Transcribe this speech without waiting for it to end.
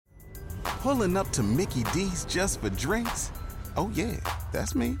Pulling up to Mickey D's just for drinks? Oh yeah,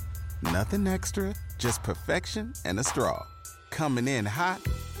 that's me. Nothing extra, just perfection and a straw. Coming in hot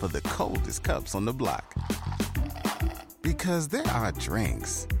for the coldest cups on the block. Because there are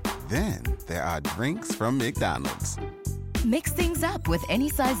drinks. Then there are drinks from McDonald's. Mix things up with any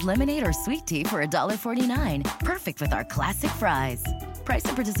size lemonade or sweet tea for $1.49. Perfect with our classic fries. Price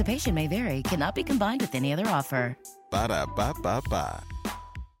and participation may vary. Cannot be combined with any other offer. Ba-da-ba-ba-ba.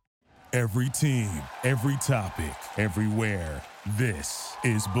 Every team, every topic, everywhere. This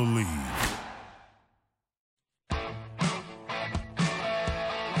is Believe.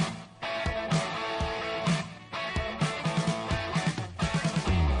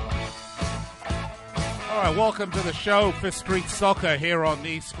 All right, welcome to the show, Fifth Street Soccer, here on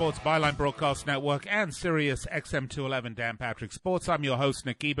the Sports Byline Broadcast Network and Sirius XM 211 Dan Patrick Sports. I'm your host,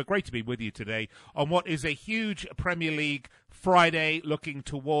 Nick Geber. Great to be with you today on what is a huge Premier League Friday, looking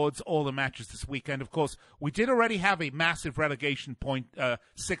towards all the matches this weekend. Of course, we did already have a massive relegation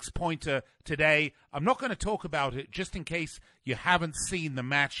six-pointer today. I'm not going to talk about it just in case you haven't seen the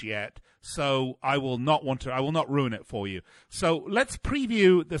match yet, so I will not ruin it for you. So let's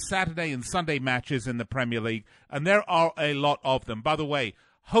preview the Saturday and Sunday matches in the Premier League, and there are a lot of them. By the way,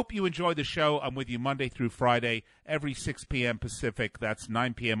 hope you enjoy the show. I'm with you Monday through Friday, every 6 p.m. Pacific. That's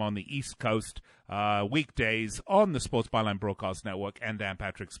 9 p.m. on the East Coast, weekdays on the Sports Byline Broadcast Network and Dan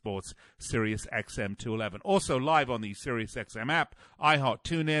Patrick Sports, Sirius XM 211. Also live on the Sirius XM app, iHeart,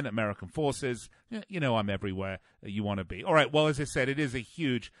 TuneIn, American Forces. You know I'm everywhere you want to be. All right, well, as I said, it is a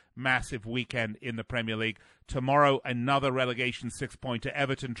huge, massive weekend in the Premier League. Tomorrow, another relegation six-pointer.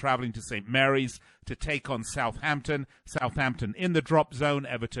 Everton traveling to St. Mary's to take on Southampton. Southampton in the drop zone.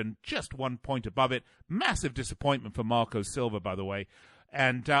 Everton just 1 point above it. Massive disappointment for Marco Silva, by the way.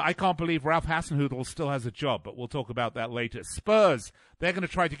 And I can't believe Ralph Hasenhüttl still has a job, but we'll talk about that later. Spurs, they're going to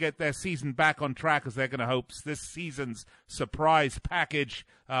try to get their season back on track as they're going to hope this season's surprise package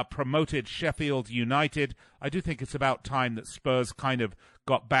promoted Sheffield United. I do think it's about time that Spurs kind of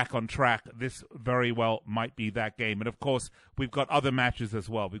got back on track. This very well might be that game. And, of course, we've got other matches as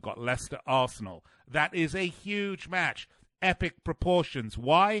well. We've got Leicester-Arsenal. That is a huge match. Epic proportions.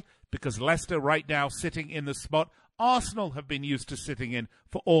 Why? Because Leicester right now sitting in the spot Arsenal have been used to sitting in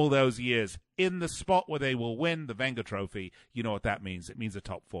for all those years, in the spot where they will win the Wenger Trophy. You know what that means. It means a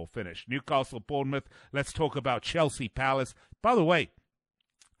top four finish. Newcastle, Bournemouth. Let's talk about Chelsea Palace. By the way,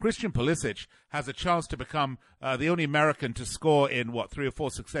 Christian Pulisic has a chance to become the only American to score in, 3 or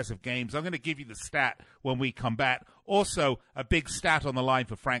 4 successive games. I'm going to give you the stat when we come back. Also, a big stat on the line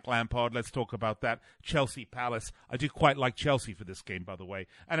for Frank Lampard. Let's talk about that. Chelsea Palace. I do quite like Chelsea for this game, by the way.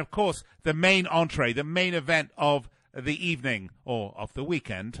 And, of course, the main entree, the main event of the evening, or of the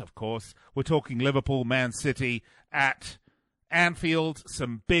weekend, of course. We're talking Liverpool, Man City at Anfield.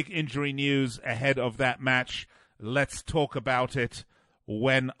 Some big injury news ahead of that match. Let's talk about it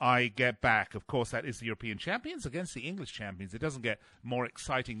when I get back. Of course, that is the European champions against the English champions. It doesn't get more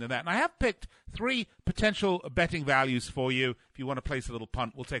exciting than that. And I have picked 3 potential betting values for you. If you want to place a little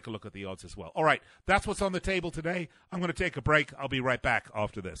punt, we'll take a look at the odds as well. All right, that's what's on the table today. I'm going to take a break. I'll be right back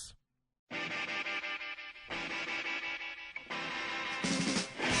after this.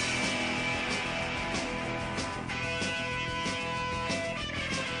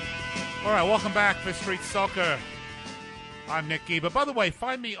 All right, welcome back for Street Soccer. I'm Nick Geber. By the way,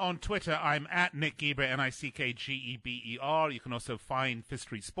 find me on Twitter. I'm at Nick Geber, Nickgeber. You can also find Fifth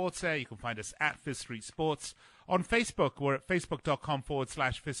Street Sports there. You can find us at Fifth Street Sports. On Facebook, we're at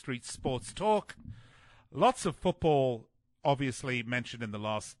facebook.com/Fifth Street Sports Talk. Lots of football, obviously, mentioned in the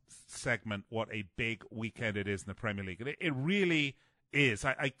last segment, what a big weekend it is in the Premier League. It really is.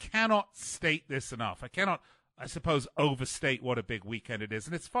 I cannot state this enough. I cannot, I suppose, overstate what a big weekend it is.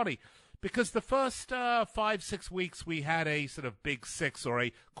 And it's funny, because the first 5-6 weeks we had a sort of Big Six, or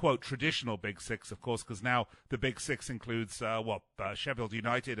a, quote, traditional Big Six, of course, because now the Big Six includes, Sheffield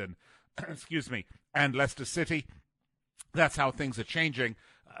United and, and Leicester City. That's how things are changing.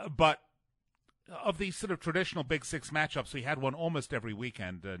 But of these sort of traditional Big Six matchups, we had one almost every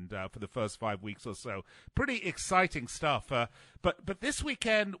weekend, and for the first 5 weeks or so. Pretty exciting stuff. But this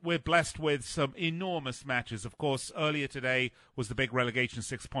weekend, we're blessed with some enormous matches. Of course, earlier today was the big relegation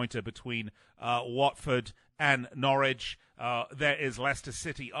six-pointer between Watford and Norwich. There is Leicester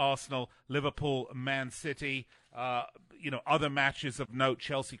City, Arsenal, Liverpool, Man City. Other matches of note: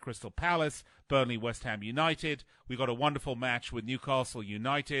 Chelsea, Crystal Palace, Burnley, West Ham United. We got a wonderful match with Newcastle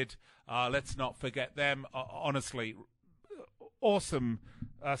United. Let's not forget them. Honestly, awesome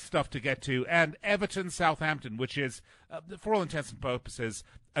stuff to get to. And Everton, Southampton, which is, for all intents and purposes,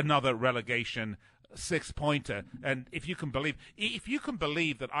 another relegation 6-pointer. And if you can believe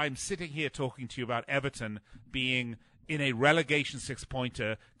that I'm sitting here talking to you about Everton being in a relegation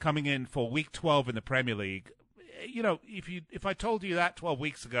 6-pointer coming in for week 12 in the Premier League, if I told you that 12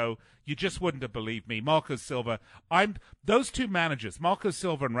 weeks ago, you just wouldn't have believed me. Marco Silva, those two managers, Marco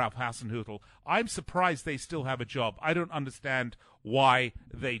Silva and Ralph Hasenhüttl, I'm surprised they still have a job. I don't understand why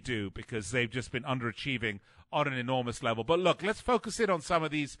they do, because they've just been underachieving on an enormous level. But look, let's focus in on some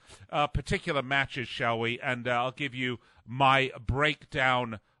of these particular matches, shall we? And I'll give you my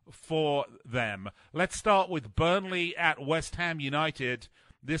breakdown for them. Let's start with Burnley at West Ham United.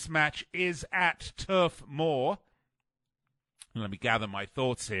 This match is at Turf Moor. Let me gather my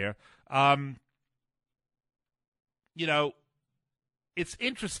thoughts here. It's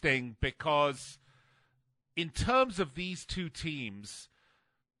interesting because in terms of these two teams,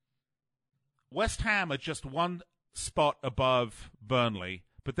 West Ham are just one spot above Burnley,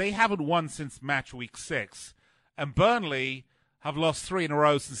 but they haven't won since match week 6. And Burnley have lost 3 in a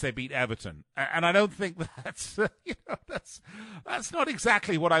row since they beat Everton. And I don't think that's not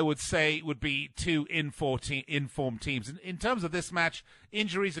exactly what I would say would be two informed teams. In terms of this match,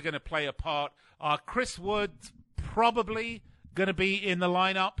 injuries are going to play a part. Chris Wood probably going to be in the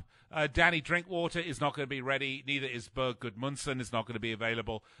lineup. Danny Drinkwater is not going to be ready. Neither is Berg Gudmundsson is not going to be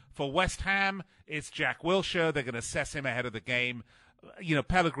available. For West Ham, it's Jack Wilshere. They're going to assess him ahead of the game.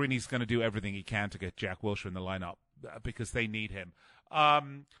 Pellegrini's going to do everything he can to get Jack Wilshere in the lineup because they need him.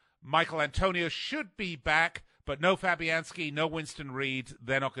 Michael Antonio should be back, but no Fabianski, no Winston Reid.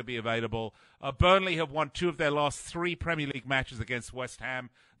 They're not going to be available. Burnley have won 2 of their last 3 Premier League matches against West Ham.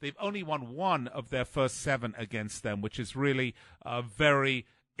 They've only won 1 of their first 7 against them, which is really very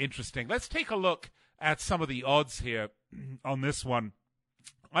interesting. Let's take a look at some of the odds here on this one.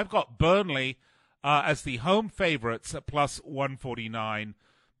 I've got Burnley as the home favorites at plus 149.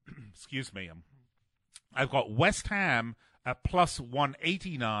 Excuse me. I've got West Ham at plus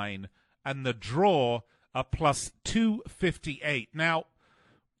 189 and the draw at plus 258. Now,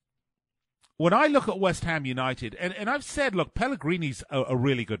 when I look at West Ham United, and I've said, look, Pellegrini's a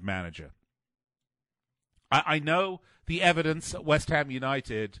really good manager. I know the evidence at West Ham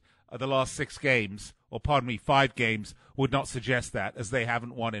United the last 6 games, or pardon me, 5 games, would not suggest that, as they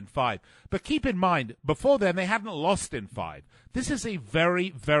haven't won in 5. But keep in mind, before then, they hadn't lost in 5. This is a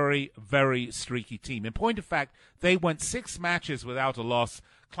very, very, very streaky team. In point of fact, they went 6 matches without a loss,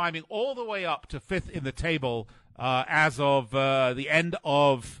 climbing all the way up to 5th in the table as of the end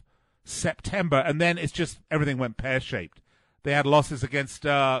of September, and then it's just everything went pear-shaped. They had losses against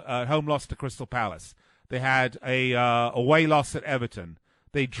home loss to Crystal Palace. They had a away loss at Everton.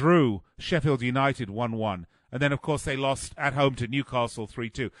 They drew Sheffield United 1-1. And then, of course, they lost at home to Newcastle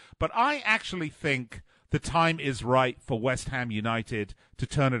 3-2. But I actually think the time is right for West Ham United to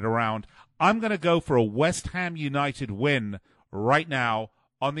turn it around. I'm going to go for a West Ham United win right now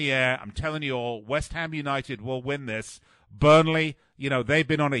on the air. I'm telling you all, West Ham United will win this. Burnley, they've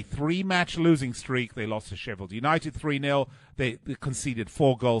been on a 3-match losing streak. They lost to Sheffield United 3-0. They conceded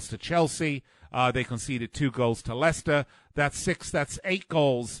 4 goals to Chelsea. They conceded 2 goals to Leicester. That's 8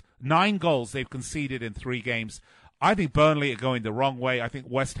 goals, 9 goals they've conceded in 3 games. I think Burnley are going the wrong way. I think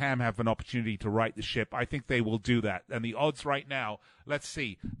West Ham have an opportunity to right the ship. I think they will do that. And the odds right now, let's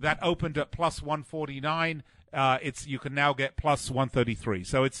see, that opened at plus 149. You can now get plus 133.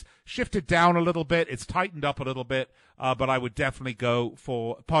 So it's shifted down a little bit. It's tightened up a little bit. But I would definitely go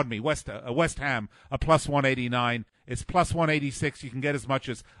for, West Ham, a plus 189. It's plus 186. You can get as much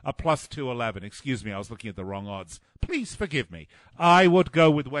as a plus 211. Excuse me, I was looking at the wrong odds. Please forgive me. I would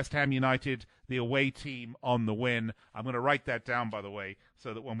go with West Ham United, the away team, on the win. I'm going to write that down, by the way,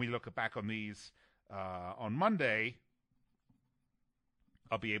 so that when we look back on these on Monday,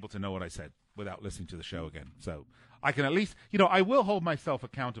 I'll be able to know what I said without listening to the show again. So I can at least, I will hold myself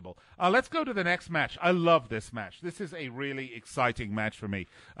accountable. Let's go to the next match. I love this match. This is a really exciting match for me.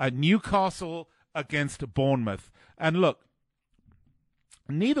 Newcastle against Bournemouth. And look,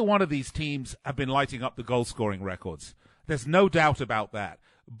 neither one of these teams have been lighting up the goal-scoring records. There's no doubt about that.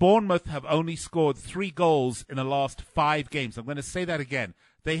 Bournemouth have only scored 3 goals in the last 5 games. I'm going to say that again.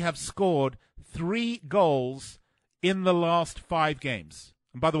 They have scored 3 goals in the last 5 games.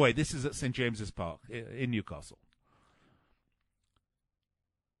 And by the way, this is at St. James's Park in Newcastle.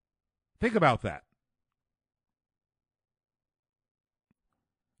 Think about that.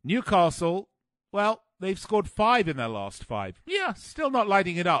 Newcastle, well, they've scored 5 in their last 5. Yeah, still not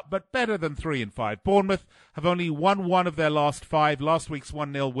lighting it up, but better than 3 and 5. Bournemouth have only won 1 of their last 5. Last week's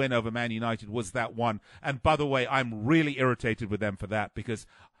 1-0 win over Man United was that one. And by the way, I'm really irritated with them for that because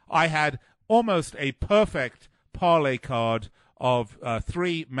I had almost a perfect parlay card of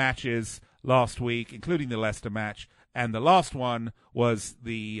 3 matches last week, including the Leicester match. And the last one was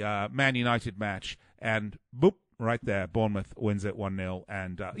the Man United match. And boop, right there, Bournemouth wins it 1-0.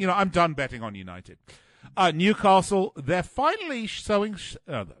 And, I'm done betting on United. Newcastle, they're finally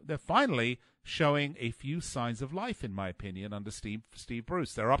showing a few signs of life, in my opinion, under Steve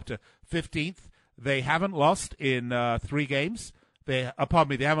Bruce. They're up to 15th. They haven't lost in 3 games. They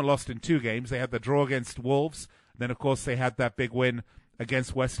haven't lost in 2 games. They had the draw against Wolves. Then, of course, they had that big win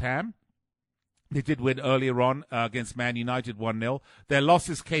against West Ham. They did win earlier on against Man United 1-0. Their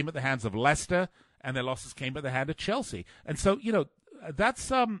losses came at the hands of Leicester, and their losses came at the hand of Chelsea. And so,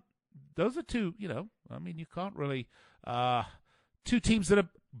 that's those are 2, you can't really 2 teams that are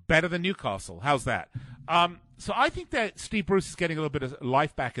better than Newcastle. How's that? So I think that Steve Bruce is getting a little bit of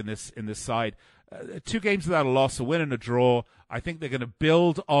life back in this side. 2 games without a loss, a win and a draw. I think they're going to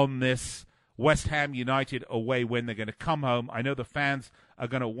build on this West Ham United away win. They're going to come home. I know the fans are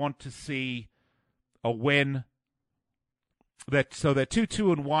going to want to see a win. So they're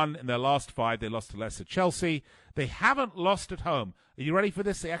 2-2-1 in their last 5. They lost to Leicester, Chelsea. They haven't lost at home. Are you ready for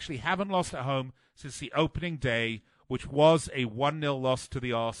this? They actually haven't lost at home since the opening day, which was a 1-0 loss to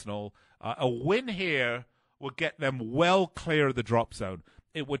the Arsenal. A win here would get them well clear of the drop zone.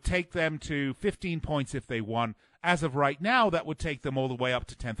 It would take them to 15 points if they won. As of right now, that would take them all the way up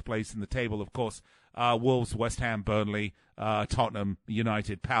to 10th place in the table. Of course, Wolves, West Ham, Burnley, Tottenham,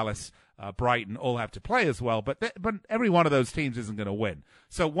 United, Palace, Brighton all have to play as well. But every one of those teams isn't going to win.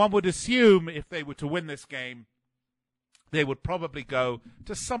 So one would assume if they were to win this game, they would probably go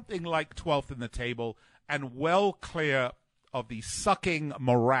to something like 12th in the table and well clear of the sucking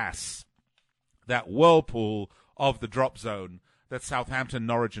morass, that whirlpool of the drop zone that Southampton,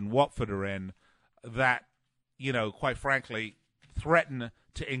 Norwich, and Watford are in, that, quite frankly, threaten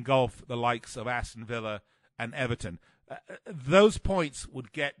to engulf the likes of Aston Villa and Everton. Those points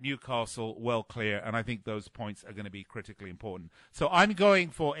would get Newcastle well clear, and I think those points are going to be critically important. So I'm going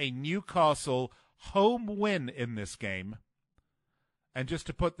for a Newcastle home win in this game. And just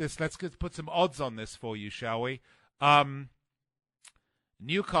to put this, let's put some odds on this for you, shall we?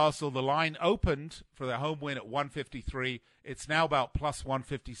 Newcastle, the line opened for their home win at 153. It's now about plus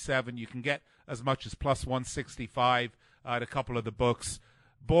 157. You can get as much as plus 165 at a couple of the books.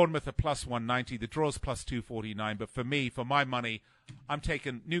 Bournemouth at plus 190. The draw's plus 249. But for me, for my money, I'm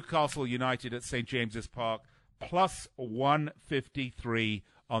taking Newcastle United at St. James's Park plus 153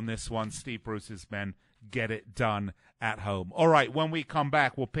 on this one. Steve Bruce's men get it done at home. All right, when we come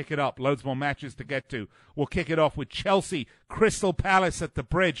back, we'll pick it up. Loads more matches to get to. We'll kick it off with Chelsea, Crystal Palace at the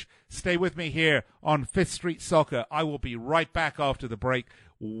Bridge. Stay with me here on Fifth Street Soccer. I will be right back after the break.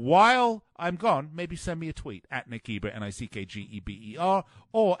 While I'm gone, maybe send me a tweet at Nick Geber, Nickgeber,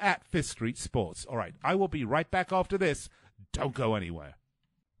 or at Fifth Street Sports. All right, I will be right back after this. Don't go anywhere.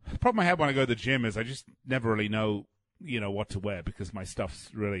 The problem I have when I go to the gym is I just never really know what to wear because my stuff's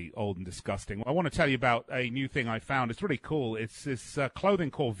really old and disgusting. I want to tell you about a new thing I found. It's really cool. It's this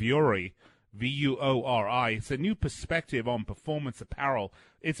clothing called Vuori, Vuori. It's a new perspective on performance apparel.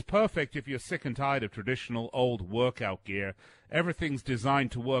 It's perfect if you're sick and tired of traditional old workout gear. Everything's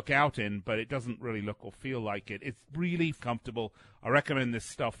designed to work out in, but it doesn't really look or feel like it. It's really comfortable. I recommend this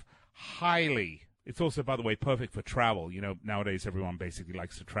stuff highly. It's also, by the way, perfect for travel. Nowadays everyone basically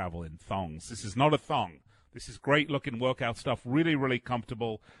likes to travel in thongs. This is not a thong. This is great-looking workout stuff, really, really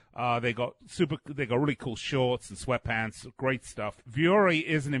comfortable. They got really cool shorts and sweatpants, great stuff. Vuori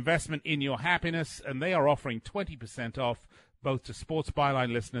is an investment in your happiness, and they are offering 20% off both to Sports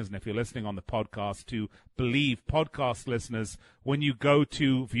Byline listeners and if you're listening on the podcast, to Believe podcast listeners, when you go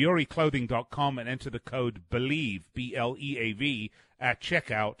to VuoriClothing.com and enter the code BELIEVE, BLEAV, at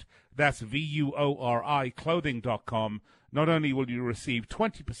checkout. That's VuoriClothing.com. Not only will you receive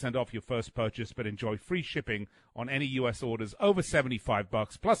 20% off your first purchase, but enjoy free shipping on any U.S. orders over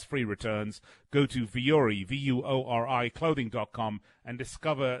 $75 plus free returns. Go to Vuori, Vuori Clothing.com and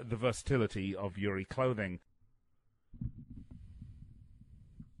discover the versatility of Vuori clothing.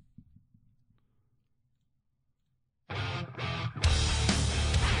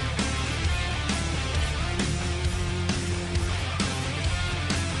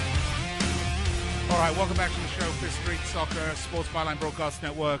 All right, welcome back to the show, Fifth Street Soccer, Sports Byline Broadcast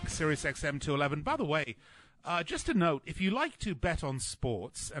Network, Sirius XM 211. By the way, just a note, if you like to bet on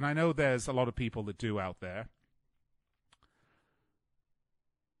sports, and I know there's a lot of people that do out there,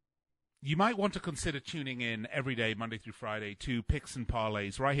 you might want to consider tuning in every day, Monday through Friday, to Picks and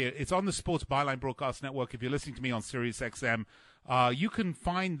Parlays right here. It's on the Sports Byline Broadcast Network. If you're listening to me on Sirius XM, you can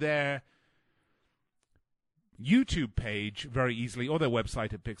find their YouTube page very easily, or their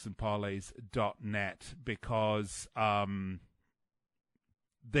website at picksandparlays.net, because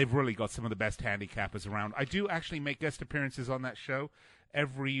they've really got some of the best handicappers around. I do actually make guest appearances on that show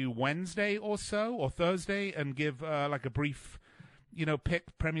every Wednesday or so, or Thursday, and give like a brief,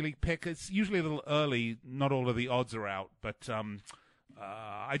 Premier League pick. It's usually a little early. Not all of the odds are out, but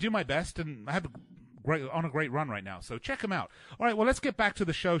I do my best, and I have a great run right now. So check them out. All right, well, let's get back to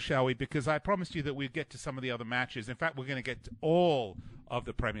the show, shall we? Because I promised you that we'd get to some of the other matches. In fact, we're going to get to all of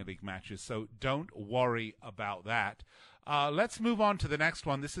the Premier League matches, so don't worry about that. Let's move on to the next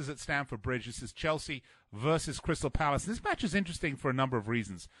one. This is at Stamford Bridge. This is Chelsea versus Crystal Palace. This match is interesting for a number of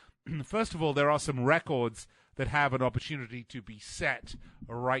reasons. First of all, there are some records that have an opportunity to be set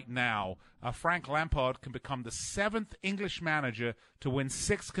right now. Frank Lampard can become the 7th English manager to win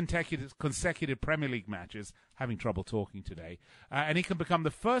 6 consecutive Premier League matches. Having trouble talking today. And he can become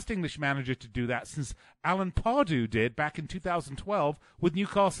the first English manager to do that since Alan Pardew did back in 2012 with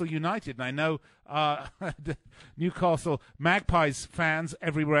Newcastle United. And I know Newcastle Magpies fans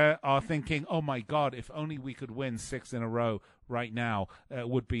everywhere are thinking, oh my God, if only we could win 6 in a row right now,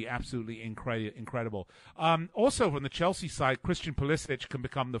 would be absolutely incredible. Also from the Chelsea side, Christian Pulisic can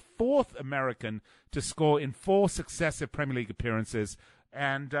become the 4th American to score in 4 successive Premier League appearances.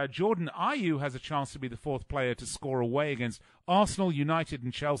 And Jordan Ayew has a chance to be the 4th player to score away against Arsenal, United,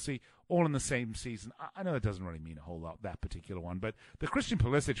 and Chelsea, all in the same season. I know it doesn't really mean a whole lot, that particular one, but the Christian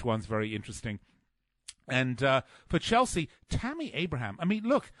Pulisic one's very interesting. And for Chelsea, Tammy Abraham. I mean,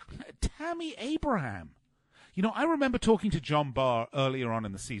 look, Tammy Abraham. I remember talking to John Barr earlier on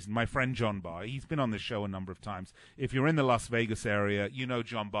in the season, my friend John Barr. He's been on this show a number of times. If you're in the Las Vegas area, you know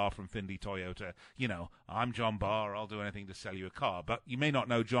John Barr from Findlay Toyota. I'm John Barr. I'll do anything to sell you a car. But you may not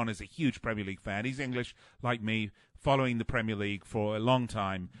know John is a huge Premier League fan. He's English, like me, following the Premier League for a long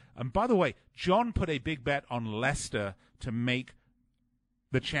time. And by the way, John put a big bet on Leicester to make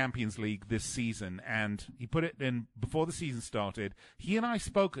the Champions League this season, and he put it in before the season started. He and I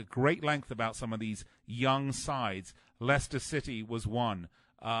spoke at great length about some of these young sides. Leicester City was one.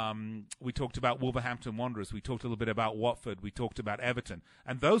 We talked about Wolverhampton Wanderers. We talked a little bit about Watford. We talked about Everton.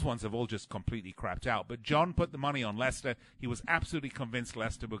 And those ones have all just completely crapped out. But John put the money on Leicester. He was absolutely convinced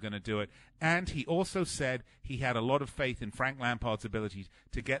Leicester were going to do it. And he also said he had a lot of faith in Frank Lampard's ability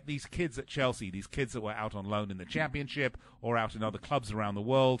to get these kids at Chelsea, these kids that were out on loan in the Championship or out in other clubs around the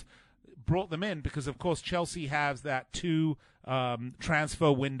world, brought them in because, of course, Chelsea has that 2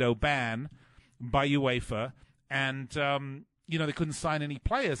 transfer window ban by UEFA. And they couldn't sign any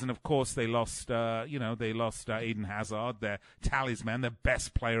players, and of course they lost. Eden Hazard, their talisman, their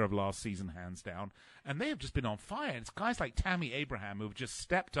best player of last season, hands down, and they have just been on fire. It's guys like Tammy Abraham who've just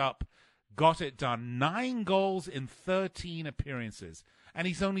stepped up, got it done. 9 goals in 13 appearances, and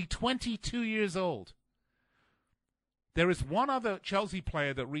he's only 22 years old. There is one other Chelsea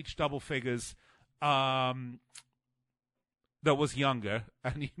player that reached double figures, that was younger,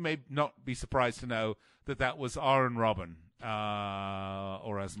 and you may not be surprised to know that was Arjen Robben.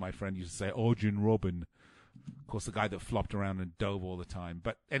 Or as my friend used to say, Arjen Robben. Of course, the guy that flopped around and dove all the time.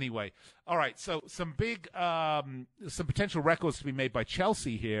 But anyway, all right, so some big, some potential records to be made by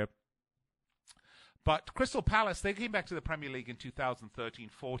Chelsea here. But Crystal Palace, they came back to the Premier League in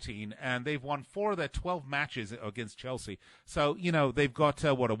 2013-14, and they've won 4 of their 12 matches against Chelsea. So, they've got,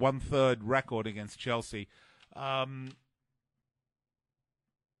 a 1/3 record against Chelsea. I'm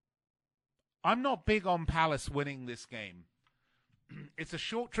not big on Palace winning this game. It's a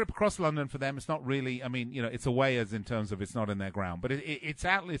short trip across London for them. It's not really, it's away as in terms of it's not in their ground, but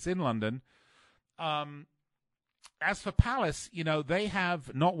it's in London. As for Palace, they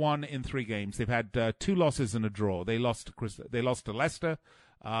have not won in 3 games. They've had 2 losses and a draw. They lost to Leicester.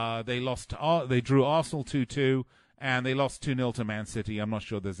 They drew Arsenal 2-2, and they lost 2-0 to Man City. I'm not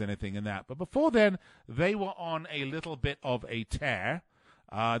sure there's anything in that. But before then, they were on a little bit of a tear.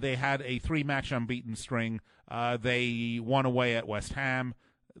 They had a 3-match unbeaten string. They won away at West Ham.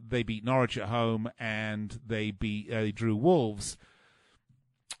 They beat Norwich at home, and they drew Wolves.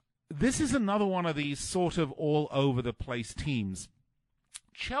 This is another one of these sort of all over the place teams.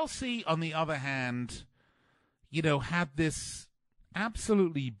 Chelsea, on the other hand, had this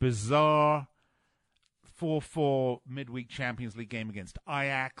absolutely bizarre 4-4 midweek Champions League game against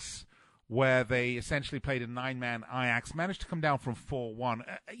Ajax, where they essentially played a 9-man Ajax, managed to come down from 4-1.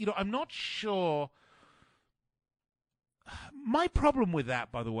 I'm not sure. My problem with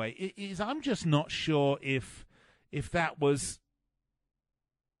that, by the way, is I'm just not sure if that was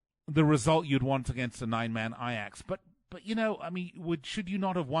the result you'd want against a 9-man Ajax. But should you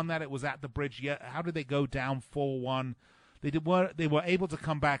not have won that? It was at the Bridge. Yeah, how did they go down 4-1? They were able to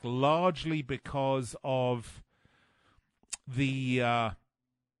come back largely because of the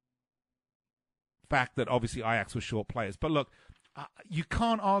fact that obviously Ajax was short players. But look, You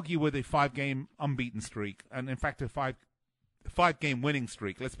can't argue with a 5-game unbeaten streak, and in fact a five-game winning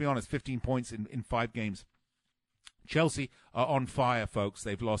streak. Let's be honest, 15 points in 5 games. Chelsea are on fire, folks.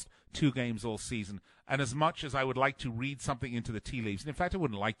 They've lost 2 games all season. And as much as I would like to read something into the tea leaves, and in fact I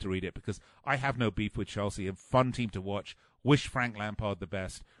wouldn't like to read it because I have no beef with Chelsea, a fun team to watch, wish Frank Lampard the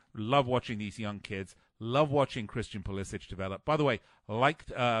best, love watching these young kids, love watching Christian Pulisic develop. By the way,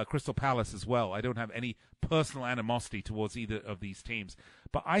 liked Crystal Palace as well. I don't have any personal animosity towards either of these teams.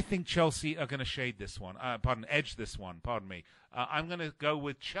 But I think Chelsea are going to edge this one. I'm going to go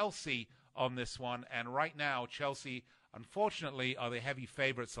with Chelsea on this one. And right now, Chelsea, unfortunately, are the heavy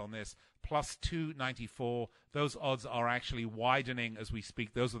favorites on this, plus 294. Those odds are actually widening as we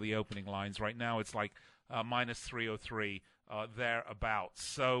speak. Those are the opening lines. Right now, it's like minus 303, thereabouts.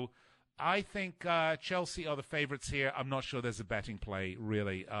 So I think Chelsea are the favorites here. I'm not sure there's a betting play,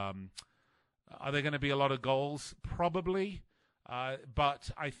 really. Are there going to be a lot of goals? Probably.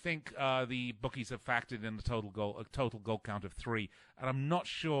 But I think the bookies have factored in a total goal count of 3. And I'm not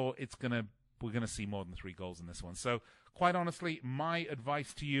sure we're going to see more than 3 goals in this one. So quite honestly, my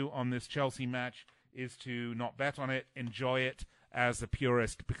advice to you on this Chelsea match is to not bet on it. Enjoy it as a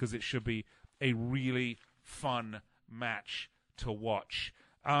purist because it should be a really fun match to watch.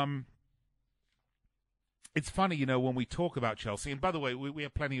 It's funny, when we talk about Chelsea, and by the way, we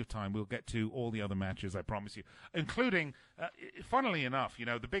have plenty of time. We'll get to all the other matches, I promise you, including, funnily enough,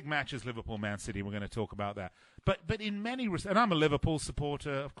 the big match is Liverpool-Man City. We're going to talk about that. But in many and I'm a Liverpool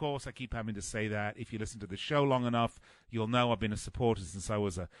supporter, of course. I keep having to say that. If you listen to the show long enough, you'll know I've been a supporter since I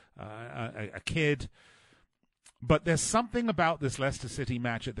was a kid. But there's something about this Leicester City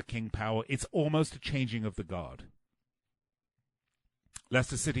match at the King Power. It's almost a changing of the guard.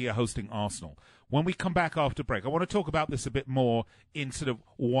 Leicester City are hosting Arsenal. When we come back after break, I want to talk about this a bit more in sort of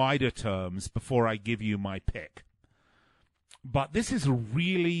wider terms before I give you my pick. But this is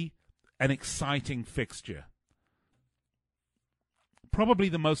really an exciting fixture. Probably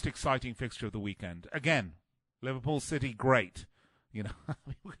the most exciting fixture of the weekend. Again, Liverpool City, great.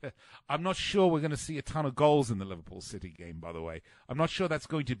 I'm not sure we're going to see a ton of goals in the Liverpool City game, by the way. I'm not sure that's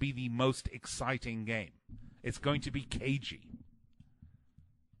going to be the most exciting game. It's going to be cagey.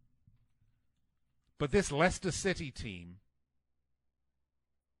 But this Leicester City team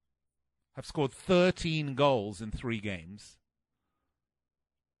have scored 13 goals in 3 games,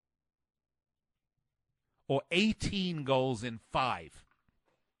 or 18 goals in 5.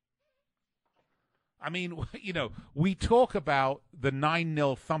 I mean, we talk about the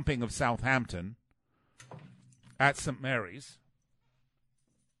 9-0 thumping of Southampton at St. Mary's,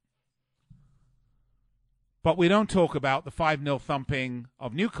 but we don't talk about the 5-0 thumping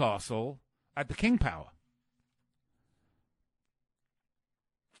of Newcastle at the King Power.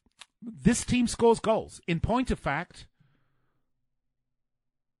 This team scores goals. In point of fact,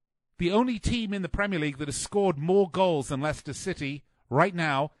 the only team in the Premier League that has scored more goals than Leicester City right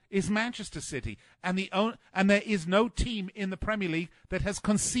now is Manchester City. And there is no team in the Premier League that has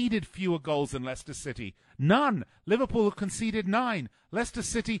conceded fewer goals than Leicester City. None. Liverpool have conceded 9. Leicester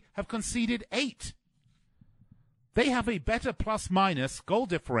City have conceded 8. They have a better plus-minus goal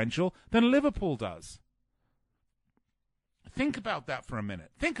differential than Liverpool does. Think about that for a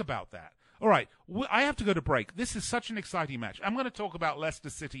minute. Think about that. All right, I have to go to break. This is such an exciting match. I'm going to talk about Leicester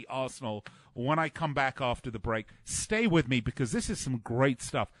City Arsenal when I come back after the break. Stay with me because this is some great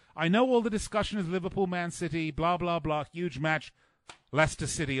stuff. I know all the discussion is Liverpool-Man City, blah, blah, blah, huge match. Leicester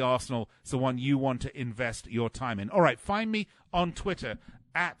City Arsenal is the one you want to invest your time in. All right, find me on Twitter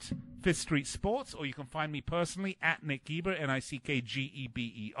at Fifth Street Sports, or you can find me personally at Nick Geber,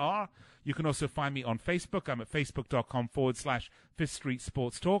 Nickgeber. You can also find me on Facebook. I'm at facebook.com/Fifth Street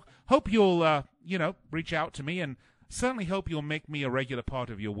Sports Talk. Hope you'll, reach out to me, and certainly hope you'll make me a regular part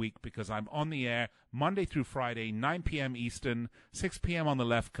of your week because I'm on the air Monday through Friday, 9 p.m. Eastern, 6 p.m. on the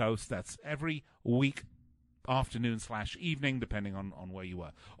left coast. That's every week, afternoon/evening, depending on where you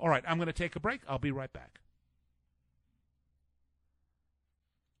are. All right, I'm going to take a break. I'll be right back.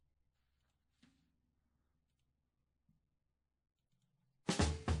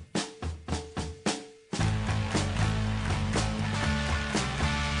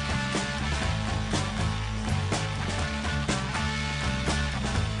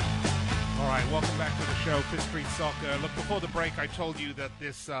 Welcome back to the show, Fifth Street Soccer. Look, before the break, I told you that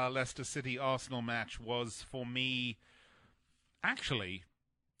this Leicester City-Arsenal match was, for me, actually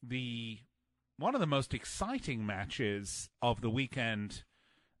one of the most exciting matches of the weekend.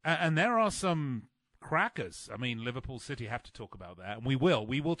 And there are some crackers. I mean, Liverpool City, have to talk about that. And we will.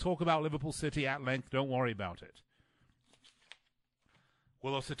 We will talk about Liverpool City at length. Don't worry about it.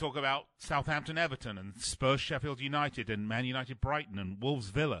 We'll also talk about Southampton Everton and Spurs Sheffield United and Man United Brighton and Wolves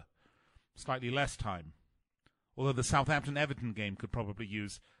Villa. Slightly less time. Although the Southampton Everton game could probably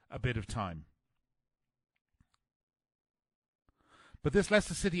use a bit of time. But this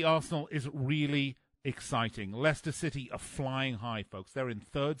Leicester City Arsenal is really exciting. Leicester City are flying high, folks. They're in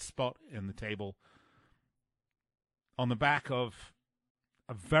third spot in the table on the back of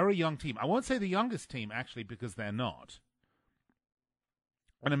a very young team. I won't say the youngest team, actually, because they're not.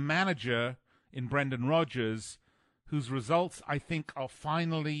 And a manager in Brendan Rodgers whose results, I think, are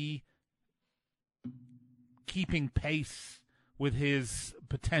finally keeping pace with his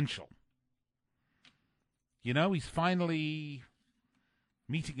potential. You know, he's finally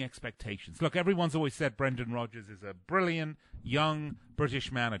meeting expectations. Look, everyone's always said Brendan Rodgers is a brilliant, young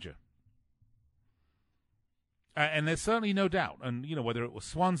British manager. And there's certainly no doubt. And, you know, whether it was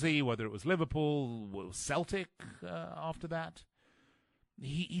Swansea, whether it was Liverpool, Celtic after that,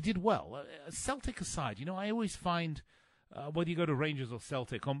 he did well. Celtic aside, you know, I always find whether you go to Rangers or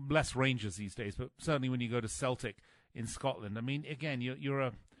Celtic, or less Rangers these days, but certainly when you go to Celtic in Scotland, I mean, again, you're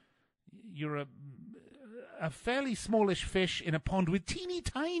a fairly smallish fish in a pond with teeny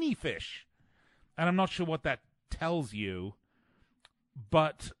tiny fish. And I'm not sure what that tells you.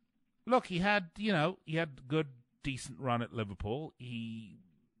 But look, he had good, decent run at Liverpool. He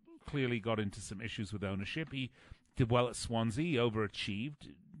clearly got into some issues with ownership. He did well at Swansea, he overachieved,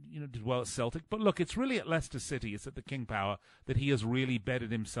 did well at Celtic. But look, it's really at Leicester City, it's at the King Power that he has really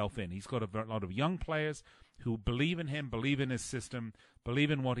bedded himself in. He's got a lot of young players who believe in him, believe in his system,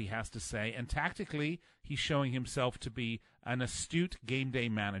 believe in what he has to say. And tactically, he's showing himself to be an astute game day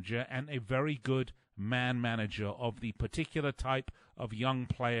manager and a very good man manager of the particular type of young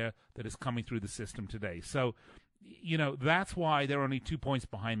player that is coming through the system today. So, you know, that's why they're only 2 points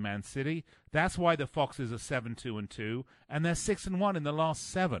behind Man City. That's why the Foxes are 7-2-2, and they're 6-1 in the last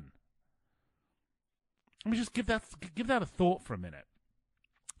 7. Let me just give that a thought for a minute.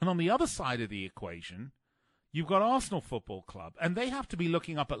 And on the other side of the equation, you've got Arsenal Football Club, and they have to be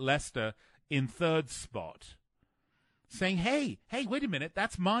looking up at Leicester in third spot, saying, hey, wait a minute,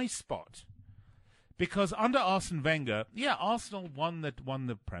 that's my spot. Because under Arsene Wenger, Arsenal won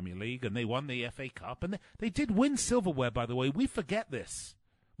the Premier League and they won the FA Cup, and they did win silverware, by the way. We forget this.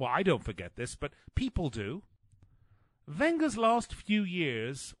 Well, I don't forget this, but people do. Wenger's last few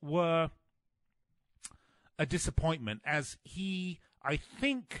years were a disappointment, as he, I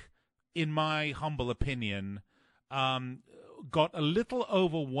think, in my humble opinion, got a little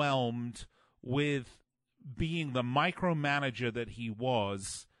overwhelmed with being the micromanager that he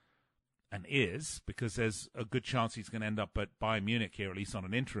was and is, because there's a good chance he's going to end up at Bayern Munich here, at least on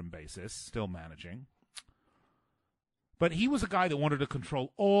an interim basis, still managing. But he was a guy that wanted to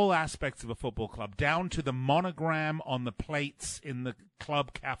control all aspects of a football club, down to the monogram on the plates in the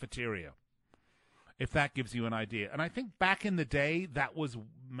club cafeteria, if that gives you an idea. And I think back in the day, that was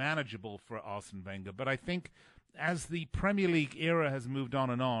manageable for Arsene Wenger. But I think as the Premier League era has moved on,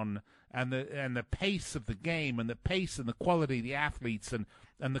 and the pace of the game, and the pace and the quality of the athletes,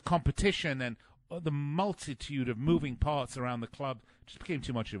 and the competition, and the multitude of moving parts around the club, just became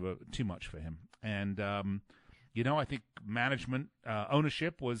too much for him. And I think management,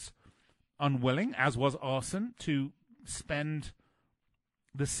 ownership was unwilling, as was Arsene, to spend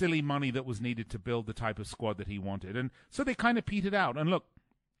the silly money that was needed to build the type of squad that he wanted. And so they kind of petered out. And look,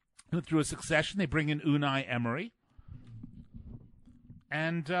 through a succession, they bring in Unai Emery.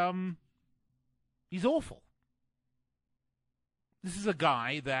 And he's awful. This is a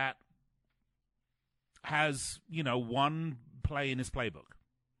guy that has, one play in his playbook.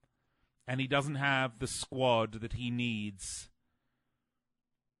 And he doesn't have the squad that he needs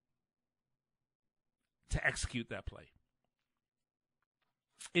to execute that play.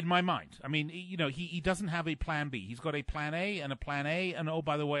 In my mind. I mean, he doesn't have a plan B. He's got a plan A, and oh,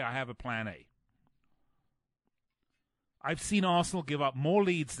 by the way, I have a plan A. I've seen Arsenal give up more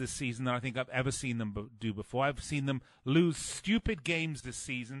leads this season than I think I've ever seen them do before. I've seen them lose stupid games this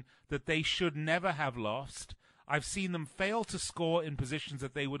season that they should never have lost. I've seen them fail to score in positions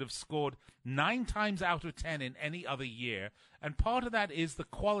that they would have scored 9 times out of 10 in any other year. And part of that is the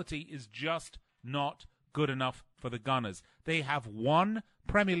quality is just not good enough for the Gunners. They have 1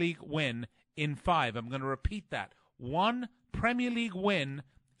 Premier League win in 5. I'm going to repeat that. 1 Premier League win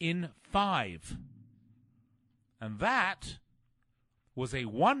in 5. And that was a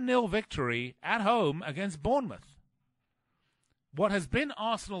 1-0 victory at home against Bournemouth. What has been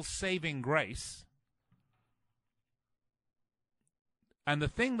Arsenal's saving grace, and the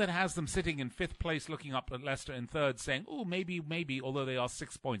thing that has them sitting in 5th place looking up at Leicester in 3rd saying, oh, maybe, although they are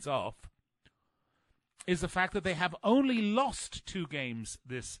 6 points off, is the fact that they have only lost 2 games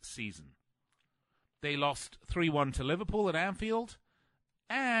this season. They lost 3-1 to Liverpool at Anfield,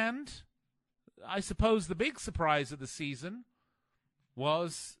 and I suppose the big surprise of the season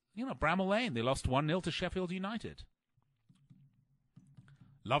was, Bramall Lane. They lost 1-0 to Sheffield United.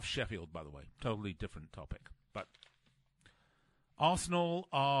 Love Sheffield, by the way. Totally different topic. But Arsenal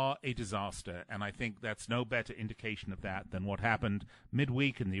are a disaster, and I think that's no better indication of that than what happened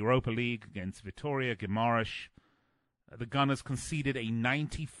midweek in the Europa League against Vitória Guimarães. The Gunners conceded a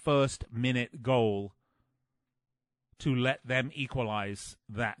 91st minute goal to let them equalize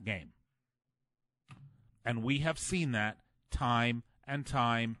that game. And we have seen that time and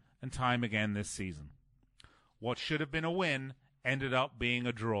time and time again this season. What should have been a win ended up being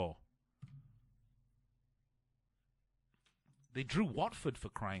a draw. They drew Watford, for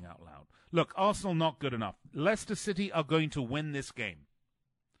crying out loud. Look, Arsenal not good enough. Leicester City are going to win this game.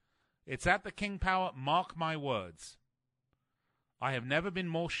 It's at the King Power, mark my words. I have never been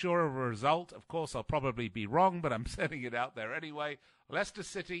more sure of a result. Of course, I'll probably be wrong, but I'm setting it out there anyway. Leicester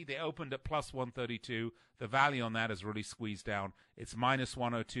City, they opened at plus 132. The value on that is really squeezed down. It's minus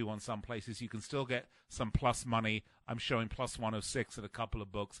 102 on some places. You can still get some plus money. I'm showing plus 106 at a couple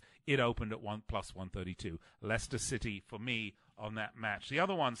of books. It opened at plus 132. Leicester City, for me, on that match. The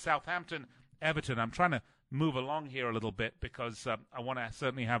other one, Southampton, Everton. I'm trying to move along here a little bit because I want to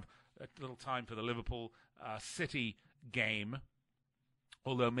certainly have a little time for the Liverpool City game,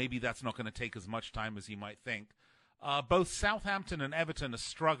 although maybe that's not going to take as much time as you might think. Both Southampton and Everton are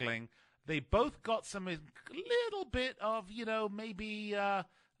struggling. They both got some little bit of, maybe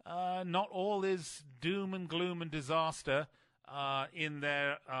not all is doom and gloom and disaster in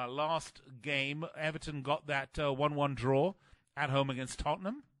their last game. Everton got that 1-1 draw at home against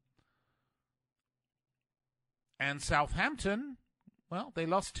Tottenham. And Southampton, well, they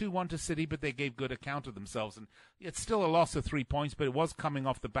lost 2-1 to City, but they gave good account of themselves. And it's still a loss of 3 points, but it was coming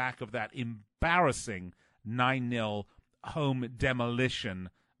off the back of that embarrassing 9-0 home demolition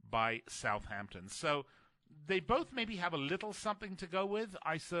by Southampton. So they both maybe have a little something to go with.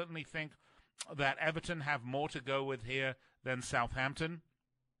 I certainly think that Everton have more to go with here than Southampton.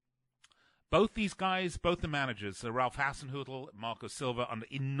 Both these guys, both the managers, Ralph Hasenhüttl, Marco Silva, under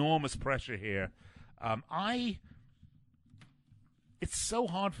enormous pressure here. It's so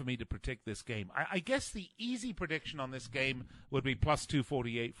hard for me to predict this game. I guess the easy prediction on this game would be plus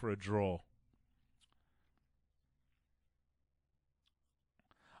 248 for a draw.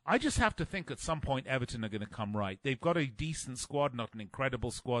 I just have to think at some point Everton are going to come right. They've got a decent squad, not an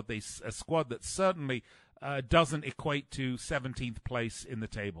incredible squad. A squad that certainly doesn't equate to 17th place in the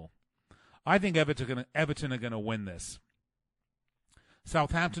table. I think Everton are going to win this.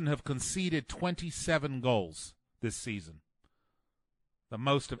 Southampton have conceded 27 goals this season, the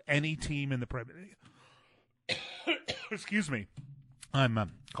most of any team in the Premier League. Excuse me.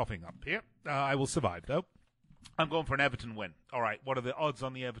 I'm coughing up here. I will survive, though. I'm going for an Everton win. All right, what are the odds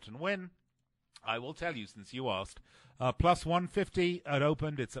on the Everton win? I will tell you since you asked. Plus 150 at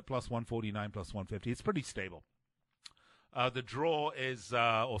opened. It's at plus 149, plus 150. It's pretty stable. The draw is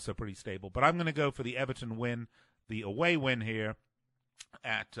also pretty stable. But I'm going to go for the Everton win, the away win here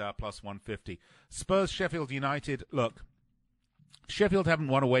at plus 150. Spurs, Sheffield United. Look, Sheffield haven't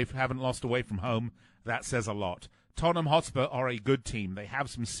lost away from home. That says a lot. Tottenham Hotspur are a good team. They have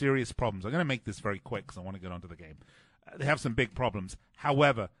some serious problems. I'm going to make this very quick because I want to get on to the game. They have some big problems.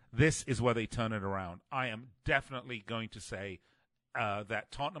 However, this is where they turn it around. I am definitely going to say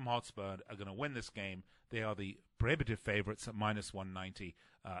that Tottenham Hotspur are going to win this game. They are the prohibitive favorites at minus 190,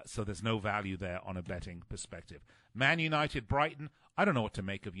 so there's no value there on a betting perspective. Man United, Brighton. I don't know what to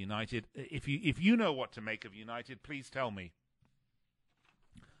make of United. If you know what to make of United, please tell me.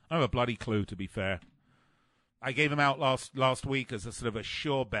 I have a bloody clue, to be fair. I gave him out last week as a sort of a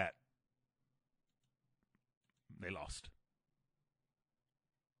sure bet. They lost.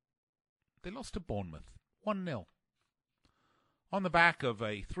 They lost to Bournemouth, 1-0. On the back of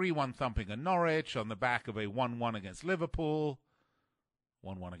a 3-1 thumping at Norwich, on the back of a 1-1 against Liverpool,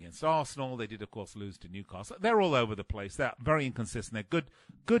 1-1 against Arsenal. They did, of course, lose to Newcastle. They're all over the place. They're very inconsistent. They're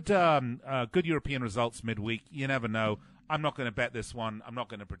good European results midweek. You never know. I'm not going to bet this one. I'm not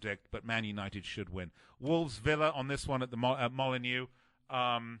going to predict, but Man United should win. Wolves Villa on this one at the Molineux.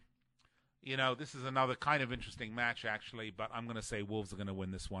 This is another kind of interesting match, actually, but I'm going to say Wolves are going to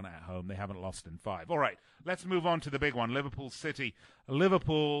win this one at home. They haven't lost in 5. All right, let's move on to the big one, Liverpool City.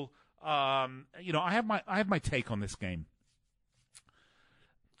 Liverpool, I have my take on this game.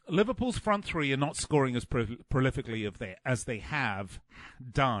 Liverpool's front three are not scoring as prolifically as they have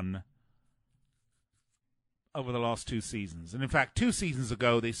done over the last 2 seasons. And in fact, 2 seasons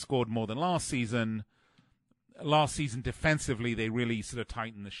ago, they scored more than last season. last season defensively they really sort of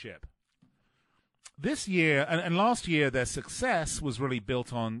tightened the ship. This year and last year, their success was really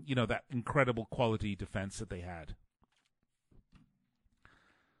built on, that incredible quality defense that they had.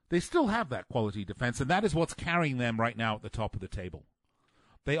 They still have that quality defense, and that is what's carrying them right now at the top of the table.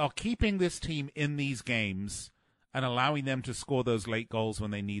 They are keeping this team in these games and allowing them to score those late goals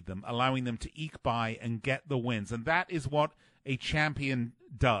when they need them, allowing them to eke by and get the wins. And that is what a champion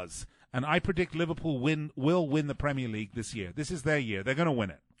does. And I predict Liverpool will win the Premier League this year. This is their year. They're going to win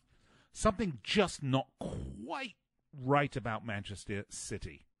it. Something just not quite right about Manchester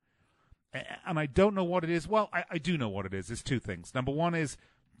City. And I don't know what it is. Well, I do know what it is. There's two things. Number one is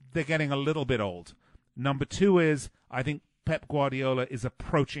they're getting a little bit old. Number two is I think Pep Guardiola is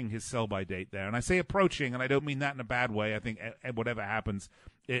approaching his sell-by date there. And I say approaching, and I don't mean that in a bad way. I think whatever happens,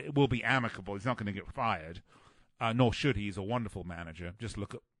 it will be amicable. He's not going to get fired, nor should he. He's a wonderful manager. Just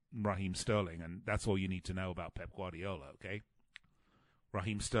look at Raheem Sterling, and that's all you need to know about Pep Guardiola, okay?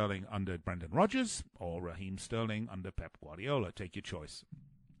 Raheem Sterling under Brendan Rodgers or Raheem Sterling under Pep Guardiola. Take your choice.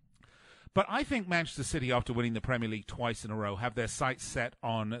 But I think Manchester City, after winning the Premier League twice in a row, have their sights set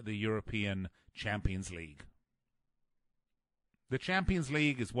on the European Champions League. The Champions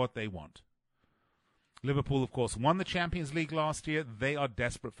League is what they want. Liverpool, of course, won the Champions League last year. They are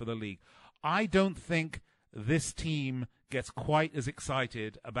desperate for the league. I don't think this team gets quite as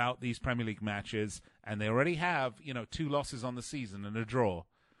excited about these Premier League matches, and they already have, 2 losses on the season and a draw,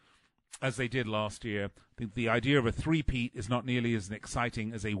 as they did last year. I think the idea of a three-peat is not nearly as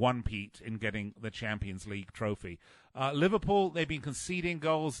exciting as a one-peat in getting the Champions League trophy. Liverpool, they've been conceding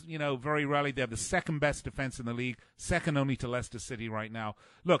goals, very rarely. They have the second-best defense in the league, second only to Leicester City right now.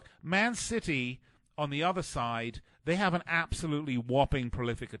 Look, Man City, on the other side, they have an absolutely whopping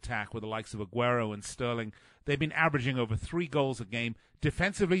prolific attack with the likes of Aguero and Sterling. They've been averaging over 3 goals a game.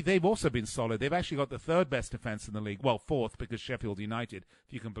 Defensively, they've also been solid. They've actually got the third best defense in the league. Well, fourth, because Sheffield United,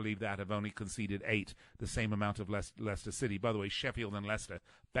 if you can believe that, have only conceded 8, the same amount of Leicester City. By the way, Sheffield and Leicester,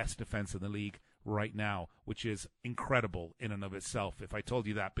 best defense in the league right now, which is incredible in and of itself. If I told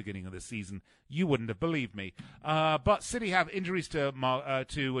you that beginning of the season, you wouldn't have believed me. But City have injuries to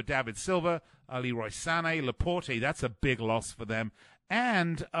David Silva, Leroy Sané, Laporte. That's a big loss for them.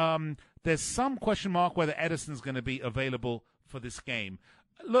 And there's some question mark whether Ederson's going to be available for this game.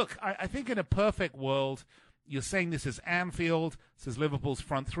 Look, I think in a perfect world, you're saying this is Anfield, this is Liverpool's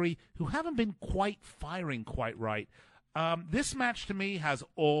front three, who haven't been quite firing quite right. This match to me has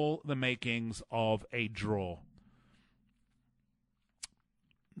all the makings of a draw.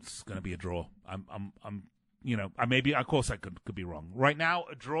 It's going to be a draw. Maybe, of course, I could be wrong. Right now,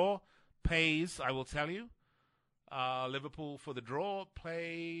 a draw pays, I will tell you. Liverpool for the draw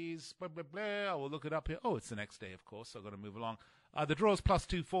plays, blah, blah, blah. I will look it up here. Oh, it's the next day, of course, so I've got to move along. The draw is plus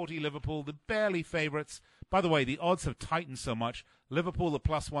 240, Liverpool, the barely favourites. By the way, the odds have tightened so much. Liverpool are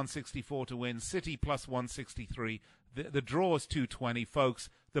plus 164 to win, City plus 163. The draw is 220, folks.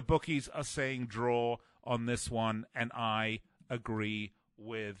 The bookies are saying draw on this one, and I agree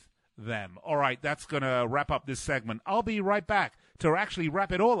with them. All right, that's going to wrap up this segment. I'll be right back to actually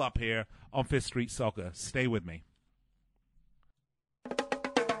wrap it all up here on Fifth Street Soccer. Stay with me.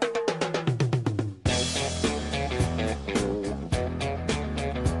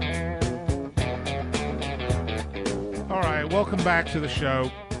 All right, welcome back to the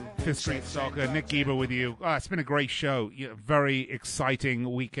show. Fifth Street Soccer, Nick Geber with you. It's been a great show. Very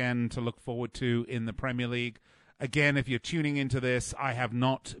exciting weekend to look forward to in the Premier League. Again, if you're tuning into this, I have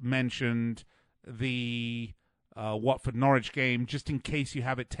not mentioned the Watford-Norwich game, just in case you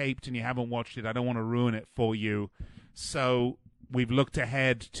have it taped and you haven't watched it. I don't want to ruin it for you. So we've looked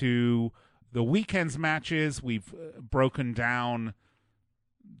ahead to the weekend's matches. We've broken down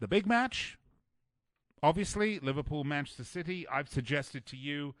the big match. Obviously, Liverpool-Manchester City. I've suggested to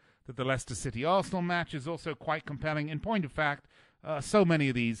you that the Leicester City-Arsenal match is also quite compelling. In point of fact, so many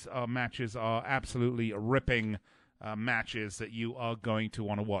of these matches are absolutely ripping matches that you are going to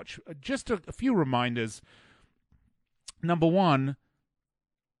want to watch. Just a few reminders. Number one,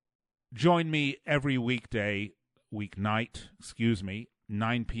 join me every weeknight,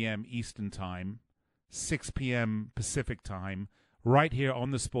 9 p.m. Eastern Time, 6 p.m. Pacific Time, right here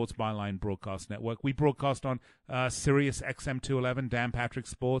on the Sports Byline Broadcast Network. We broadcast on Sirius XM 211, Dan Patrick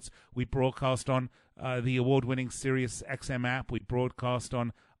Sports. We broadcast on the award-winning Sirius XM app. We broadcast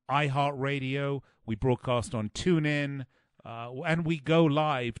on iHeartRadio. We broadcast on TuneIn. And we go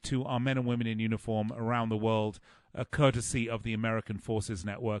live to our men and women in uniform around the world, courtesy of the American Forces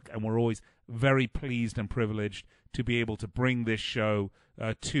Network. And we're always very pleased and privileged to be able to bring this show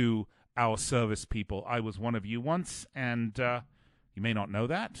to our service people. I was one of you once, and You may not know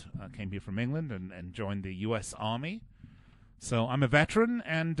that. I came here from England and joined the U.S. Army. So I'm a veteran,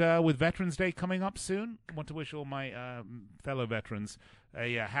 and with Veterans Day coming up soon, I want to wish all my fellow veterans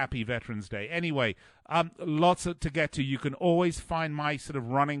a happy Veterans Day. Anyway, lots to get to. You can always find my sort of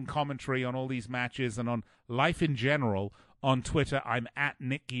running commentary on all these matches and on life in general on Twitter. I'm at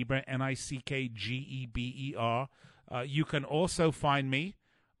Nick Geber, Nickgeber. You can also find me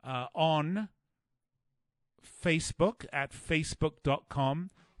on Facebook at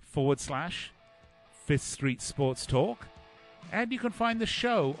facebook.com/Fifth Street Sports Talk. And you can find the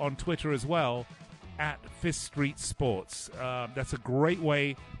show on Twitter as well at Fifth Street Sports. That's a great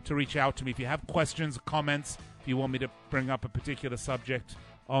way to reach out to me. If you have questions, comments, if you want me to bring up a particular subject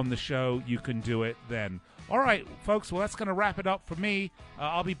on the show, you can do it then. All right, folks, well, that's going to wrap it up for me.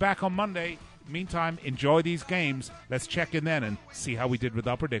 I'll be back on Monday. Meantime, enjoy these games. Let's check in then and see how we did with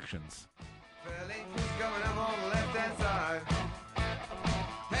our predictions.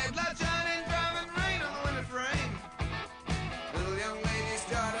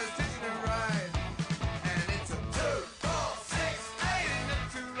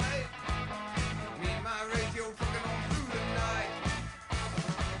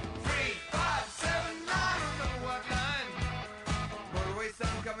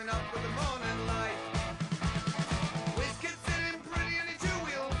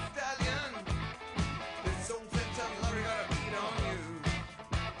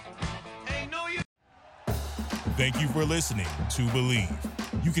 Thank you for listening to Believe.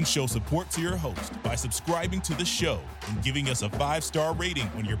 You can show support to your host by subscribing to the show and giving us a 5-star rating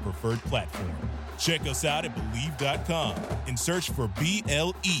on your preferred platform. Check us out at Believe.com and search for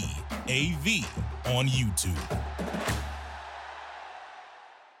BLEAV on YouTube.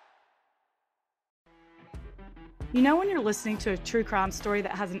 You know when you're listening to a true crime story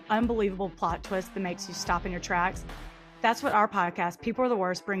that has an unbelievable plot twist that makes you stop in your tracks? That's what our podcast, People Are the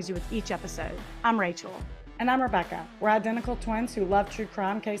Worst, brings you with each episode. I'm Rachel. And I'm Rebecca. We're identical twins who love true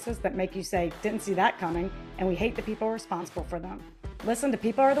crime cases that make you say, didn't see that coming, and we hate the people responsible for them. Listen to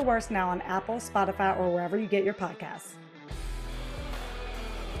People Are the Worst now on Apple, Spotify, or wherever you get your podcasts.